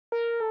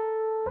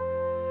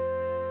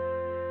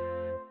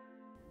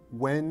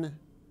When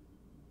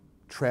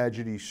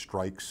tragedy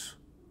strikes,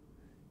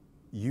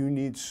 you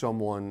need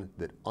someone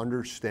that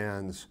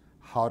understands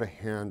how to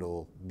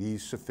handle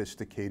these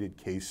sophisticated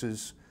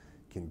cases,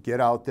 can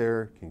get out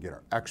there, can get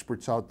our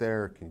experts out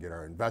there, can get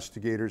our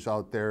investigators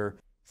out there.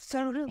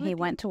 He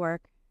went to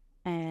work,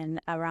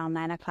 and around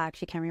 9 o'clock,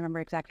 she can't remember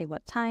exactly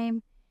what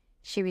time,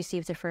 she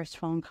received the first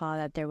phone call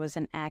that there was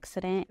an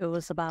accident. It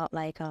was about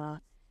like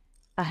a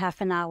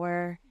half an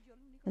hour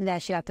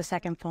that she got the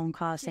second phone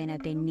call saying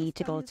that they need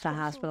to go to the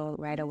hospital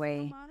right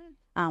away.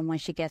 When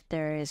she gets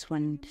there is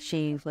when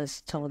she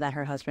was told that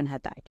her husband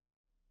had died.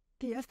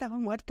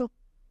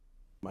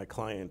 My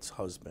client's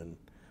husband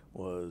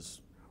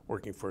was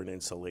working for an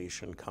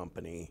insulation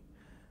company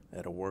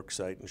at a work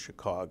site in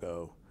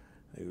Chicago.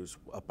 He was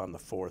up on the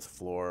 4th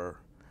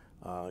floor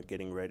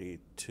getting ready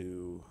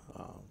to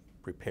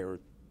prepare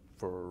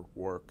for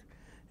work,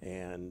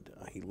 and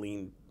he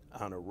leaned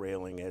on a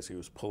railing as he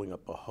was pulling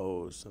up a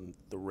hose, and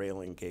the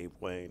railing gave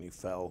way and he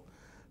fell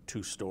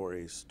 2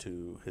 stories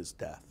to his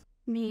death.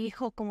 They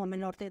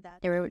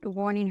were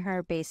warning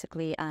her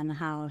basically on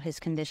how his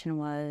condition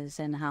was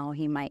and how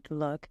he might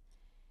look.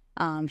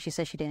 She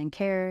said she didn't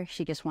care,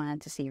 she just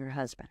wanted to see her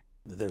husband.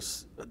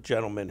 This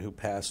gentleman who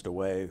passed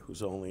away,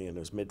 who's only in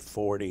his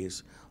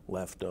mid-40s,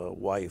 left a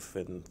wife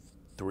and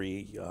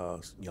 3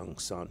 young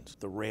sons.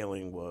 The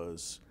railing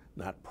was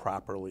not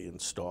properly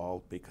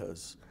installed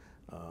because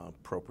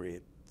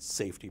appropriate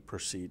safety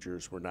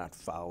procedures were not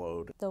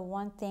followed. The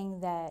one thing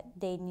that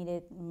they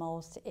needed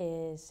most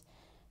is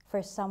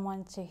for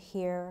someone to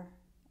hear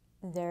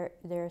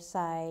their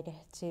side,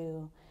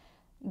 to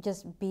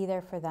just be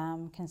there for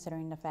them,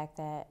 considering the fact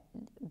that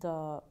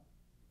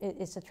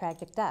it's a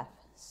tragic death.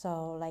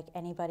 So like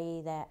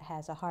anybody that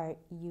has a heart,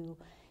 you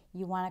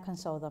want to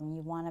console them,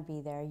 you want to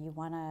be there, you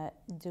want to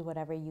do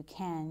whatever you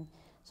can,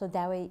 so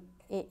that way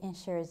it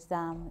ensures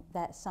them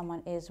that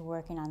someone is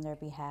working on their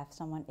behalf,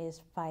 someone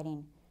is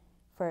fighting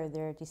for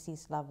their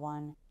deceased loved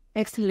one.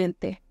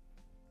 Excelente.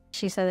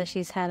 She said that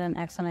she's had an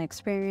excellent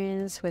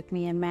experience with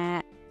me and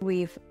Matt.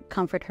 We've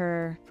comforted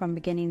her from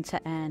beginning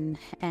to end,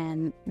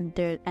 and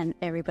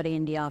everybody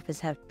in the office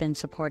have been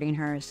supporting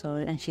her,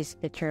 and she's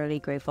eternally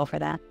grateful for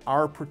that.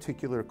 Our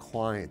particular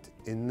client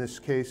in this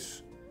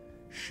case,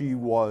 she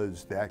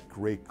was that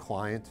great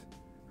client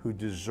who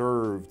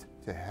deserved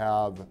to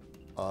have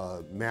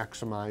a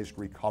maximized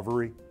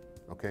recovery,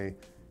 okay?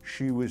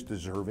 She was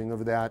deserving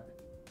of that,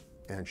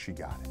 and she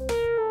got it.